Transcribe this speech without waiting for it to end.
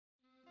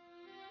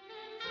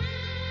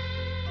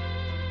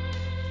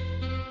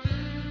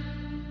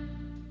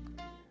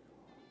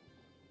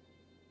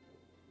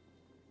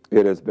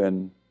It has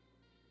been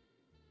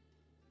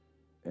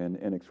an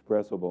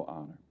inexpressible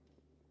honor.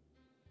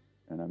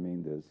 And I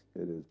mean this,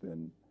 it has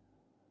been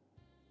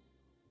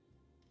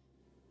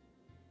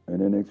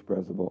an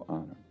inexpressible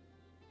honor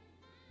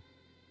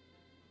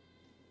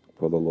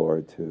for the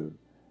Lord to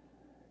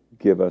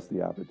give us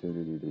the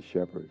opportunity to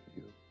shepherd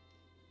you.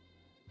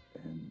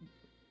 And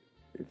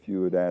if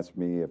you would ask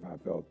me if I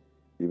felt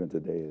even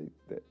today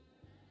that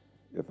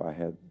if I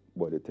had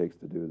what it takes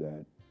to do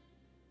that,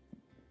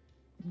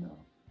 no.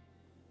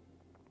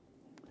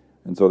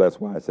 And so that's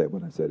why I said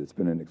what I said. It's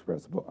been an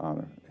inexpressible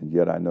honor. And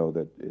yet I know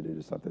that it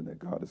is something that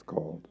God has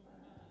called.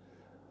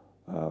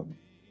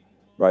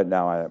 Right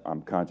now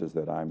I'm conscious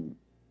that I'm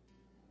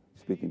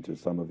speaking to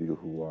some of you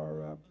who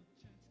are,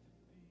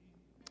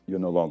 you're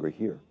no longer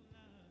here.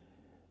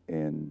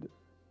 And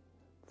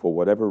for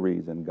whatever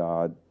reason,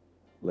 God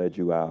led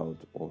you out,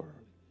 or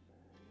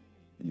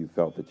you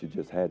felt that you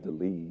just had to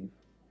leave.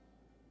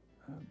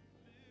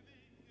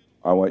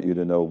 I want you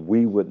to know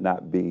we would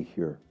not be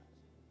here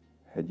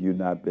had you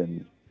not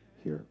been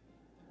here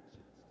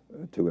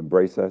to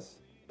embrace us,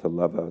 to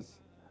love us,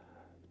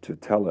 to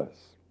tell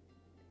us,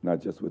 not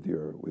just with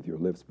your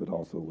lips, but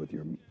also with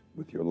your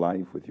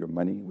life, with your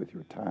money, with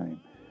your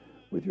time,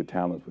 with your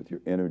talents, with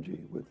your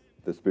energy, with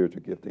the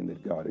spiritual gifting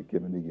that God had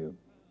given to you,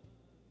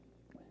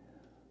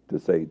 to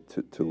say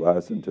to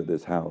us and to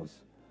this house,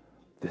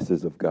 this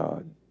is of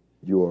God,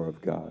 you are of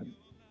God,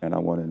 and I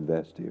want to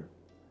invest here.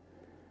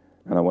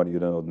 And I want you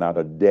to know not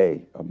a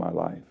day of my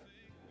life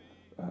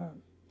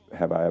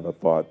have I ever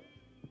thought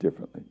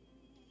differently.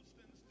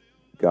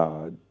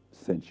 God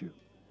sent you.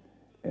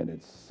 And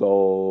it's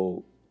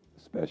so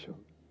special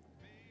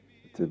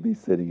to be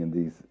sitting in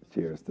these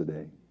chairs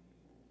today.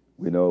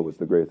 We know it was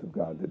the grace of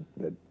God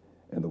that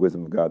and the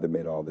wisdom of God that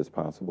made all this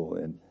possible.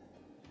 And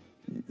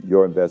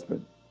your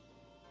investment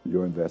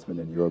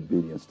and your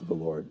obedience to the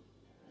Lord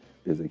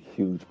is a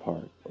huge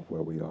part of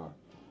where we are.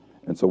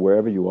 And so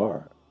wherever you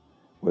are,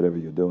 whatever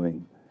you're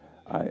doing,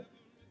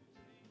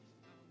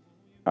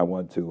 I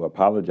want to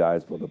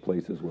apologize for the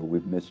places where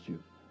we've missed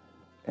you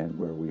and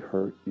where we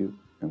hurt you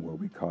and where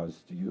we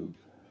caused you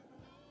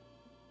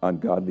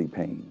ungodly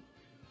pain,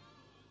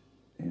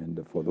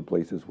 and for the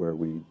places where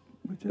we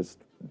just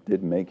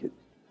didn't make it.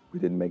 We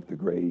didn't make the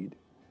grade.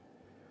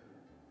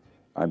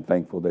 I'm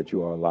thankful that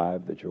you are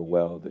alive, that you're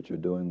well, that you're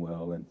doing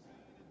well, and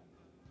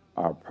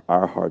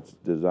our heart's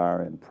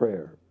desire and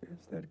prayer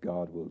is that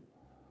God will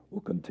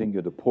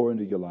continue to pour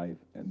into your life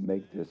and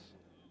make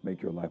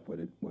your life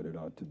what it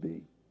ought to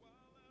be.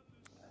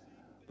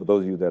 For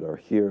those of you that are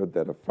here,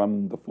 that are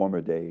from the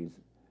former days,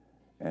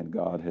 and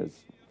God has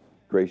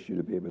graced you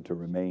to be able to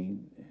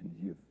remain, and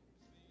you've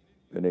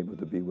been able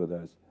to be with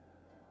us,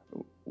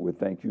 we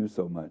thank you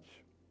so much.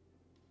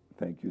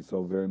 Thank you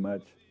so very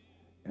much.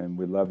 And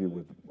I love you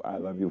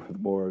with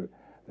more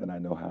than I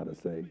know how to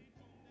say.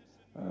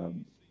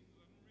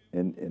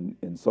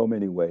 In so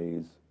many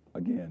ways,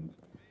 again,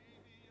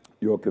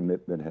 your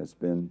commitment has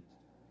been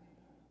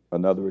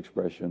another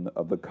expression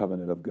of the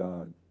covenant of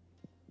God,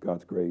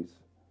 God's grace.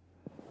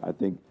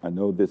 I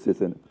know this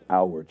isn't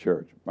our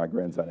church. My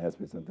grandson asks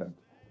me sometimes,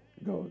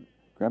 he goes,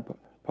 Grandpa,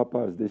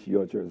 Papa, is this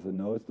your church? I said,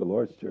 no, it's the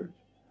Lord's church.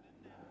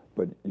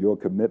 But your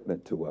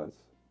commitment to us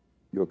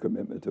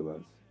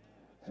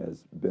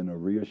has been a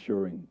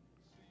reassuring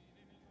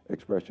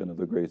expression of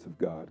the grace of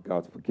God,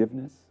 God's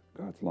forgiveness,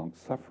 God's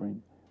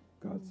long-suffering,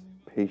 God's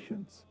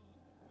patience,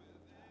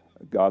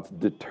 God's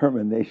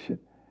determination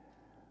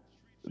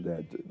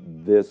that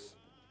this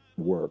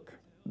work,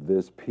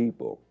 this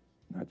people,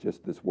 not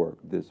just this work,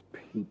 this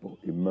people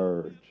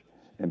emerge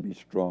and be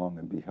strong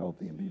and be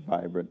healthy and be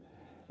vibrant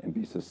and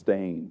be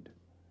sustained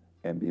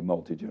and be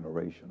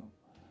multi-generational.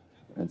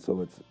 And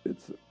so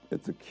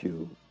it's a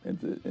cue.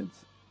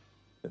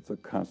 It's a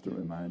constant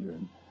reminder.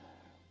 And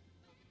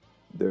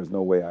there's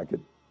no way I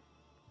could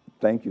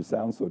thank you.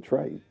 Sounds so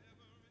trite,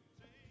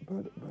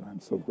 but I'm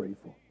so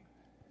grateful.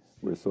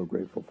 We're so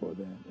grateful for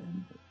that.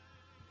 And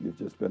you've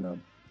just been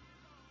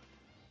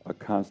a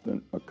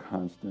constant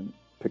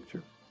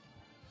picture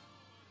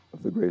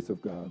of the grace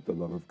of God, the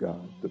love of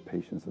God, the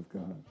patience of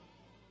God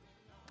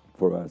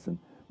for us. And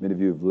many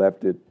of you have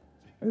left it,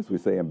 as we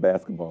say in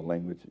basketball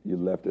language, you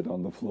left it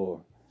on the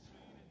floor.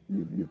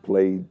 You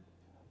played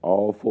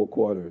all 4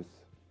 quarters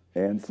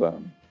and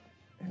some,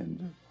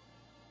 and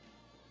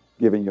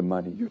giving your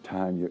money, your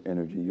time, your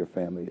energy, your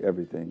family,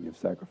 everything you've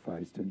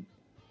sacrificed. And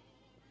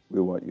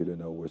we want you to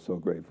know we're so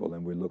grateful,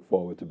 and we look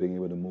forward to being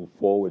able to move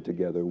forward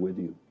together with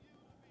you.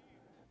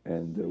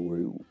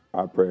 And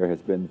our prayer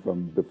has been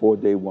from before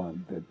day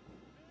one that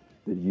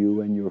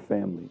you and your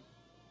family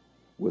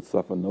would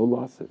suffer no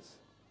losses,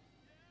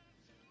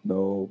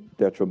 no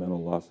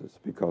detrimental losses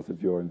because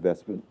of your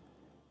investment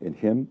in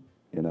him,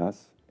 in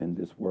us, in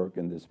this work,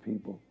 in this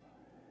people.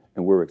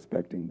 And we're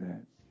expecting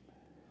that.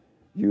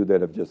 You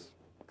that have just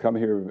come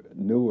here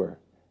newer,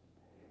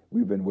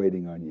 we've been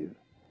waiting on you.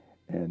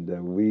 And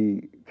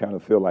we kind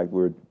of feel like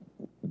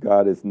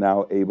God is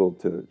now able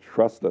to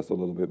trust us a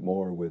little bit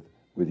more with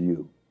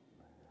you.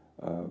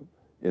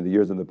 In the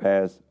years in the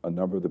past, a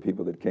number of the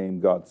people that came,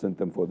 God sent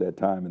them for that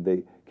time, and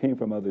they came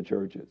from other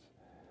churches,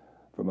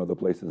 from other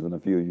places, and a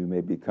few of you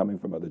may be coming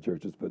from other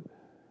churches, but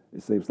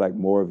it seems like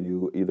more of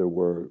you either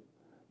were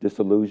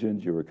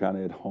disillusioned, you were kind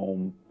of at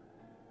home,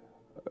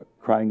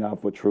 crying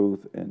out for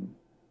truth, and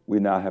we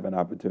now have an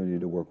opportunity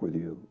to work with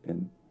you.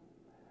 And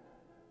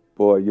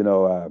boy, you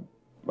know,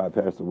 my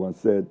pastor once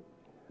said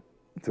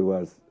to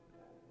us,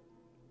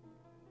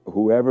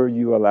 whoever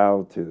you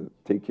allow to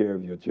take care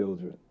of your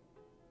children,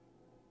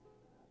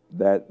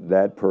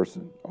 that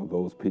person or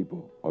those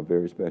people are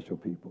very special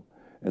people.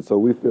 And so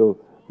we feel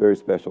very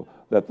special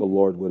that the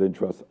Lord would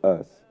entrust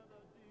us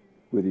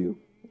with you.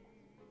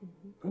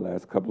 The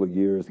last couple of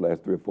years,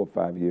 last 3 or 4,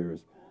 5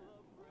 years,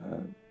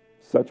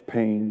 such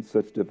pain,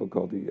 such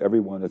difficulty,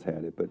 everyone has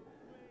had it, but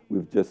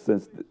we've just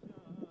sensed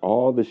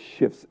all the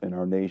shifts in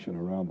our nation,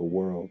 around the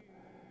world.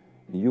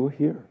 And you're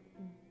here.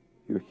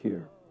 You're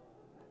here.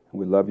 And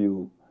we love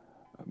you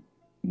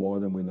more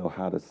than we know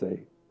how to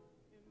say.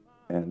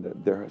 And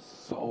there is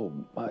so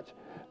much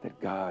that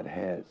God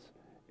has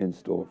in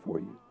store for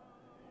you.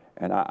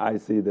 And I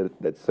see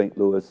that St.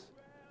 Louis,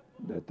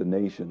 that the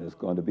nation is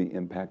going to be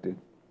impacted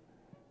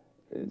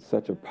in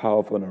such a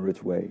powerful and a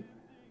rich way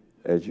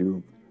as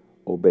you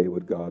obey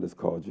what God has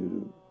called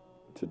you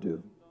to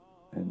do.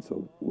 And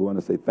so we want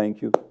to say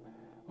thank you,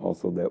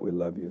 also that we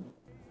love you.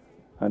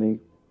 Honey?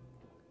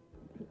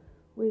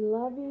 We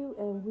love you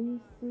and we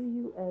see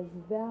you as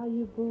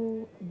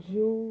valuable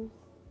jewels,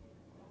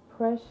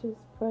 precious,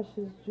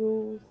 precious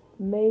jewels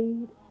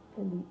made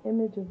in the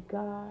image of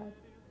God,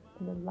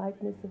 in the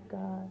likeness of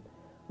God.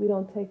 We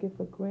don't take it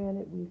for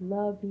granted. We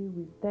love you.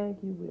 We thank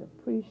you. We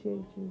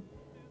appreciate you.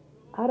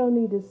 I don't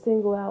need to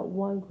single out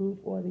one group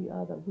or the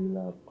other. We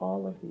love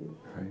all of you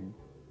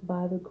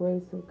by the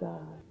grace of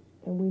God.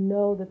 And we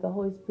know that the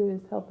Holy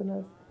Spirit is helping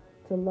us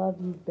to love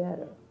you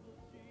better,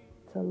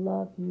 to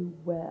love you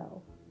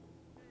well.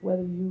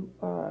 Whether you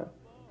are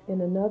in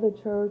another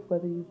church,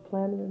 whether you've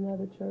planted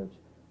another church,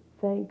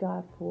 thank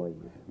God for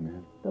you.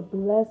 Amen. The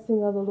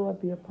blessing of the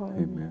Lord be upon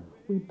Amen.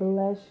 you. We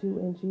bless you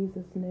in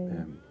Jesus' name.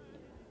 Amen.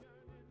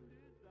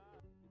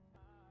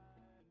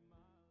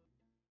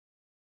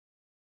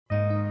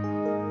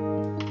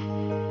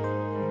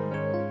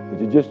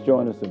 Would you just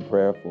join us in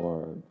prayer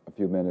for a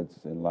few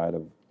minutes in light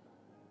of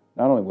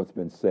not only what's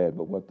been said,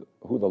 but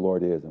who the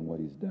Lord is and what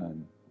he's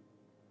done.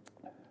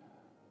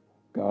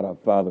 God, our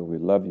Father, we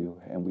love you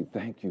and we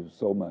thank you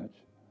so much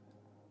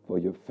for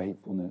your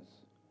faithfulness.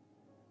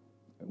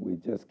 And we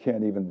just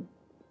can't even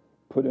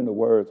put into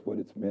words what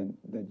it's meant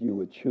that you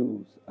would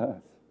choose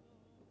us.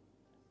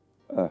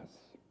 Us.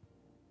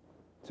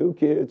 2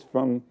 kids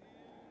from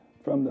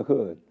the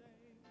hood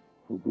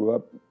who grew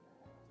up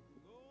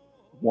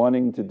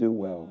wanting to do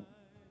well,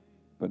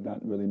 but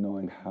not really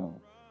knowing how.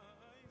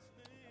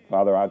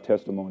 Father, our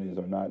testimonies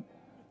are not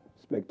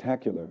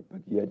spectacular,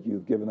 but yet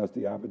you've given us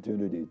the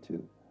opportunity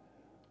to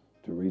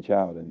reach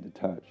out and to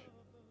touch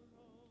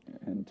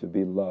and to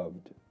be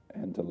loved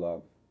and to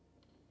love.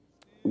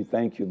 We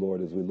thank you,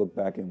 Lord, as we look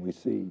back and we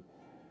see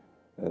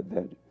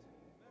that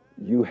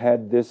you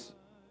had this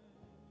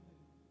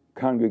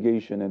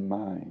congregation in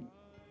mind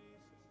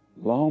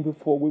long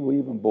before we were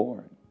even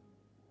born.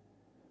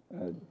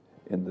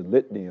 In the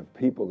litany of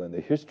people, in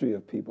the history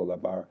of people,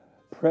 of our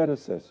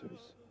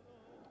predecessors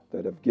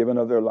that have given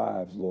of their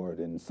lives, Lord,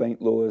 in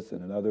St. Louis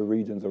and in other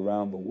regions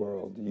around the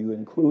world, you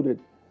included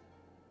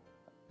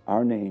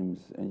our names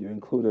and you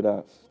included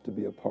us to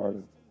be a part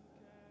of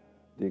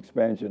the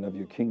expansion of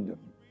your kingdom,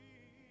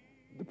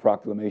 the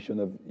proclamation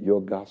of your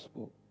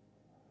gospel.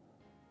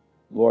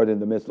 Lord, in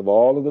the midst of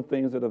all of the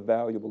things that are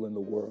valuable in the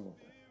world,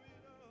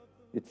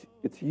 it's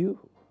you.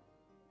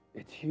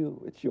 It's you.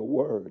 It's your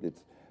word.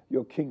 It's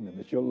your kingdom.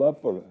 It's your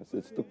love for us.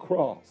 It's the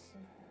cross.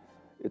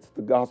 It's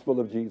the gospel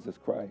of Jesus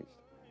Christ.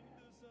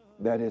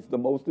 That is the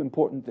most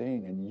important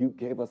thing, and you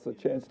gave us a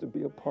chance to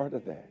be a part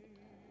of that.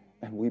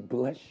 And we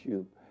bless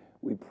you.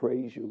 We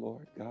praise you,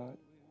 Lord God.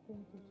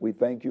 We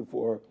thank you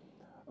for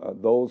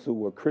those who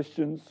were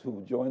Christians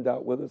who joined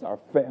out with us, our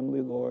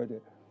family,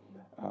 Lord,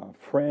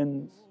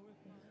 friends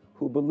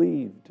who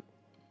believed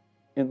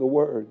in the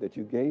word that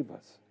you gave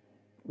us.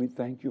 We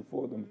thank you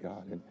for them,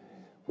 God. And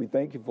we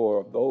thank you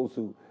for those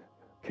who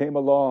came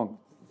along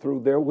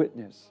through their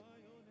witness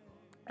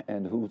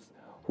and who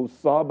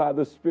saw by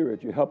the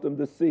Spirit, you helped them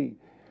to see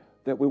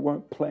that we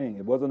weren't playing.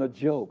 It wasn't a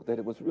joke, that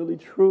it was really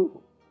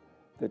true,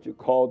 that you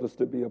called us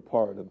to be a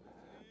part of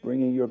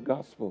bringing your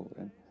gospel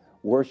and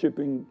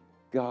worshiping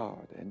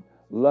God and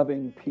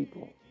loving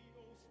people,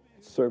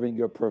 serving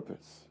your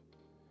purpose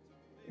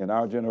in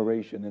our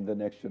generation and the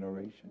next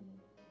generation.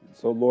 And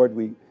so, Lord,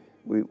 we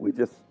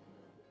just,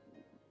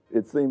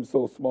 it seems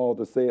so small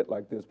to say it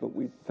like this, but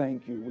we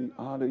thank you, we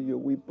honor you,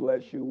 we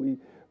bless you, we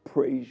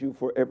praise you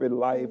for every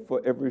life,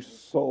 for every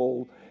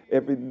soul,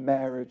 every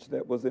marriage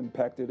that was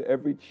impacted,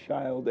 every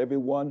child,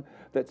 everyone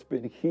that's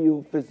been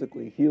healed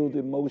physically, healed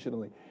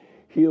emotionally,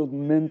 healed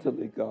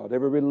mentally, God,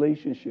 every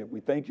relationship. We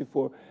thank you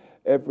for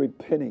every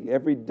penny,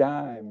 every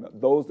dime,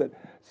 those that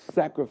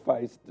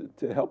sacrificed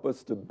to help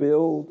us to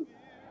build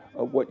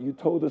what you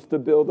told us to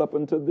build up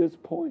until this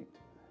point.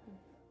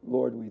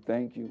 Lord, we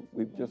thank you.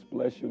 We just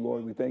bless you,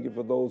 Lord. We thank you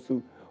for those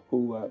who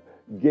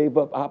gave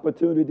up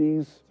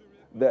opportunities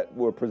that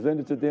were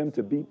presented to them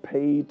to be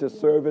paid, to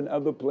serve in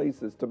other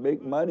places, to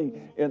make money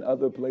in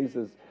other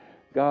places.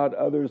 God,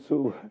 others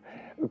who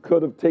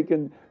could have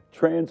taken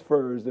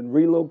transfers and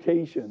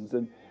relocations,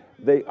 and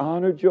they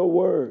honored your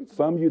word.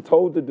 Some you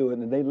told to do it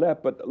and they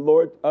left, but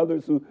Lord,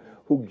 others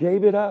who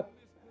gave it up,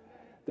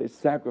 they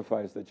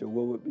sacrificed that your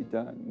will would be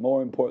done.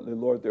 More importantly,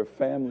 Lord, their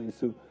families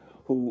who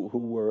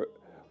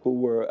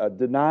were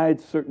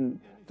denied certain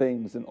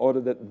things in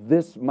order that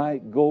this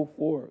might go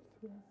forth.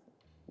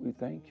 We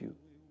thank you.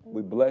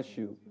 We bless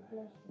you.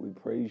 We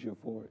praise you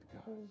for it,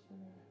 God.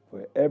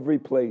 For every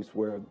place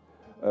where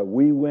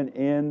we went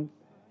in,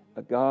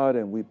 God,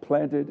 and we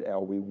planted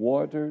or we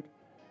watered,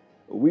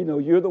 we know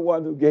you're the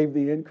one who gave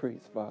the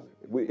increase, Father.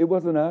 It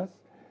wasn't us.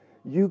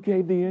 You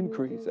gave the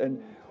increase.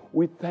 And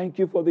we thank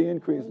you for the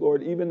increase,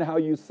 Lord. Even how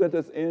you sent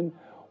us in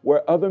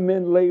where other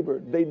men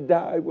labored. They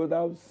died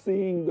without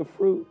seeing the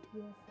fruit.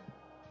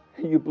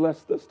 And you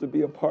blessed us to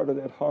be a part of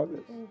that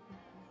harvest.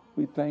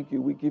 We thank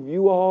you. We give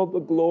you all the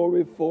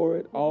glory for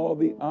it, all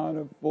the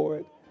honor for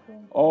it,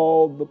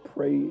 all the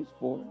praise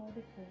for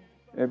it.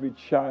 Every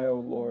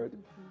child, Lord,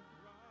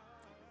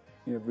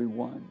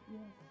 everyone,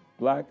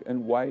 black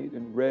and white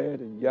and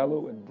red and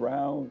yellow and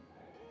brown.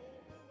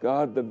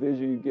 God, the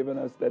vision you've given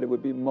us that it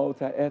would be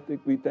multi-ethnic.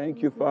 We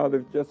thank you,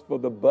 Father, just for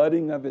the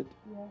budding of it,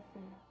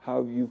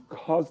 how you've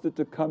caused it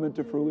to come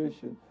into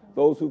fruition.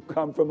 Those who've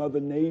come from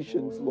other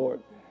nations, Lord,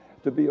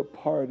 to be a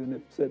part and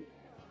have said,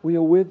 we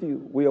are with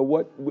you.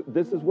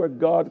 This is where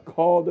God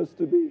called us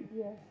to be.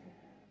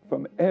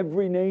 From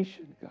every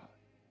nation, God,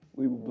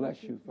 we will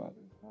bless you, Father.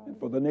 And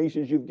for the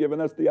nations you've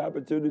given us the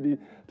opportunity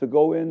to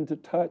go in to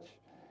touch,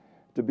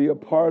 to be a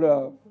part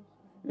of,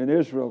 in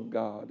Israel,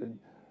 God, and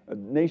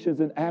nations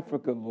in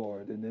Africa,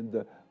 Lord, and in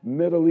the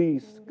Middle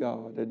East,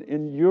 God, and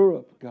in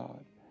Europe,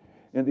 God,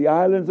 in the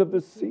islands of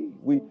the sea.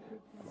 We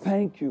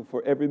thank you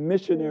for every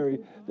missionary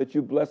that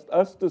you blessed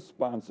us to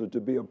sponsor, to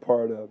be a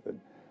part of. And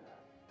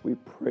we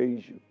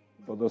praise you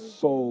for the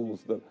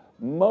souls, the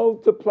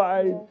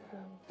multiplied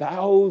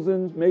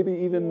thousands, maybe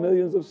even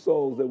millions of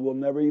souls that we'll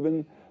never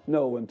even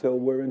know until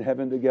we're in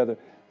heaven together.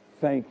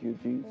 Thank you,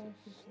 Jesus.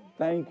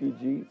 Thank you,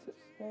 Jesus.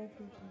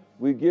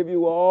 We give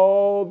you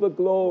all the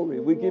glory.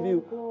 We give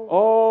you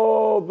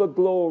all the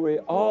glory,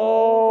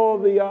 all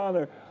the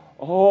honor,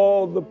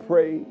 all the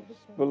praise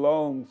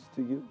belongs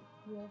to you.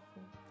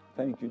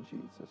 Thank you,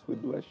 Jesus. We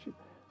bless you.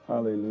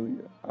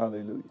 Hallelujah.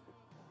 Hallelujah.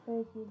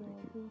 Thank you,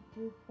 Lord. We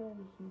do praise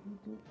you.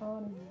 We do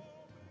honor you.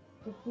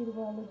 The fruit of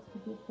our lips to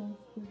give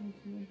thanksgiving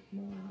to your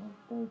name. Oh,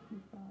 thank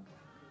you, Father.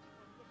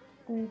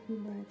 Thank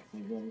you, Lord, for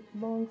your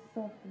long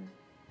suffering.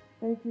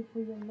 Thank you for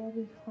your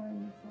loving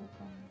kindness, oh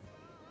God.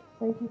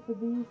 Thank you for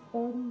these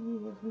 30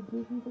 years. We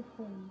give you the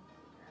praise.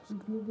 We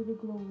give you the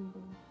glory,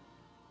 Lord.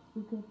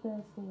 We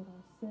confess, Lord,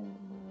 our sin,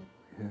 Lord.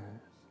 Yes.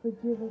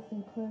 Forgive us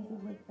and cleanse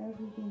us of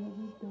everything that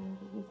we've done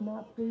that was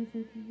not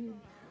pleasing to you.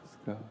 Yes,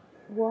 God.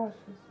 Wash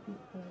us, we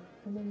pray,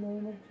 in the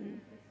name of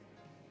Jesus.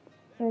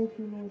 Thank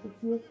you, Lord, that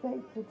you are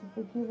faithful to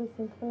forgive us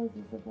and cleanse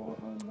us of all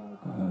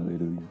unrighteousness.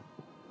 Hallelujah.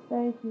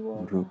 Thank you,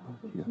 oh God,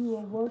 that you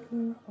are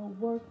working a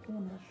work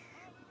in us.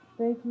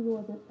 Thank you,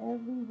 Lord, that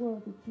every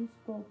word that you've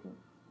spoken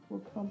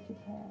will come to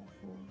pass,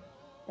 Lord.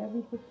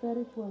 Every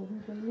prophetic word, we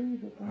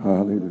believe it in the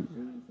name of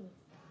Jesus.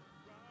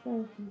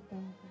 Thank you,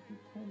 Father. We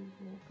praise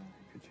you, oh God.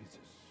 Thank you, Jesus.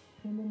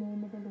 In the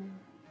name of the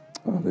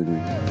Lord.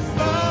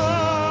 Hallelujah.